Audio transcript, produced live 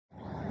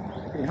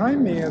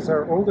Behind me is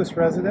our oldest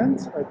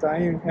resident,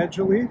 Dioon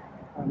edule,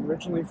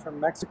 originally from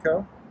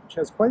Mexico, which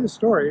has quite a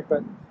story,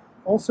 but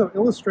also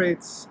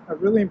illustrates a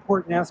really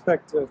important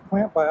aspect of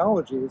plant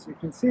biology. As you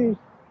can see,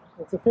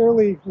 it's a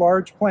fairly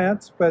large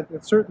plant, but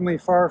it's certainly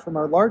far from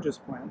our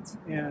largest plant,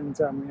 and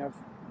we have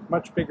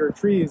much bigger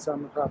trees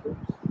on the property.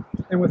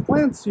 And with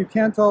plants, you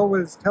can't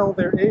always tell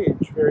their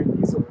age very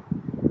easily,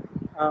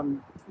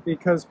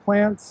 because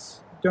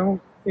plants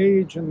don't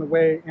age in the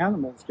way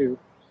animals do.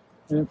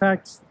 And in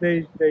fact,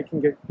 they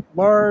can get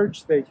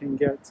large, they can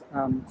get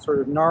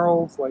sort of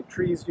gnarled like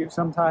trees do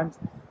sometimes,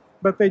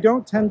 but they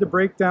don't tend to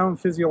break down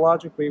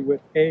physiologically with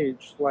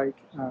age like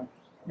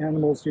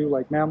animals do,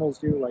 like mammals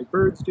do, like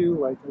birds do,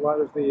 like a lot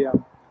of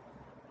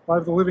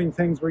the living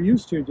things we're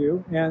used to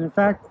do. And in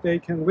fact, they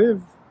can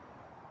live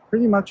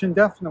pretty much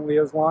indefinitely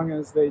as long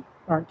as they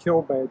aren't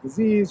killed by a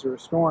disease or a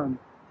storm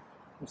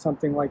or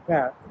something like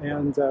that.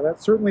 And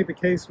that's certainly the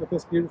case with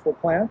this beautiful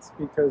plant,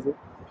 because it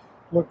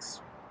looks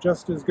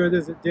just as good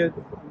as it did,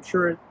 I'm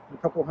sure, a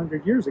couple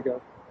hundred years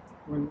ago,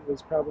 when it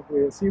was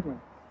probably a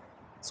seedling.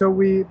 So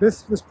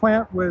this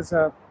plant was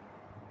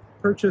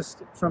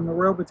purchased from the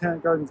Royal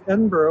Botanic Gardens,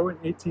 Edinburgh, in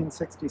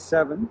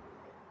 1867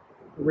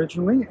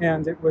 originally,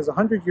 and it was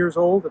 100 years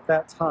old at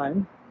that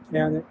time,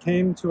 and it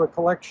came to a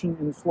collection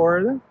in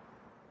Florida,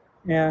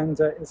 and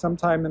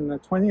sometime in the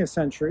 20th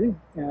century,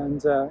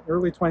 and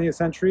early 20th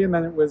century, and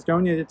then it was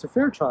donated to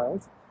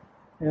Fairchild.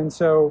 And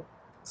so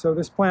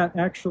this plant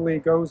actually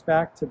goes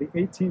back to the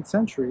 18th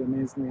century,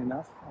 amazingly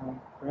enough,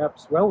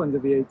 perhaps well into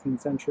the 18th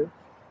century,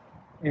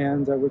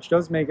 and which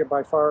does make it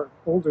by far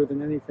older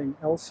than anything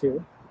else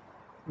here.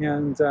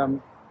 And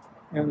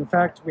in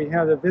fact, we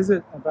had a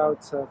visit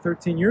about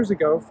 13 years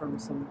ago from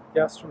some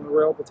guests from the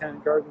Royal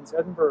Botanic Gardens,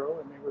 Edinburgh,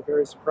 and they were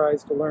very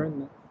surprised to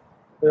learn that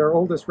their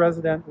oldest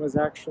resident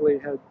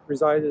had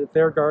resided at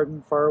their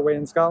garden far away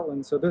in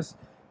Scotland. So this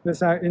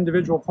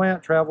individual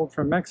plant traveled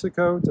from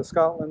Mexico to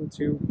Scotland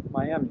to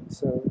Miami.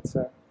 So it's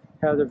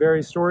had a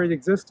very storied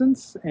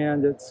existence,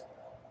 and it's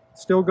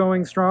still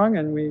going strong,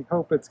 and we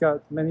hope it's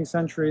got many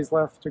centuries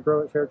left to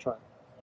grow at Fairchild.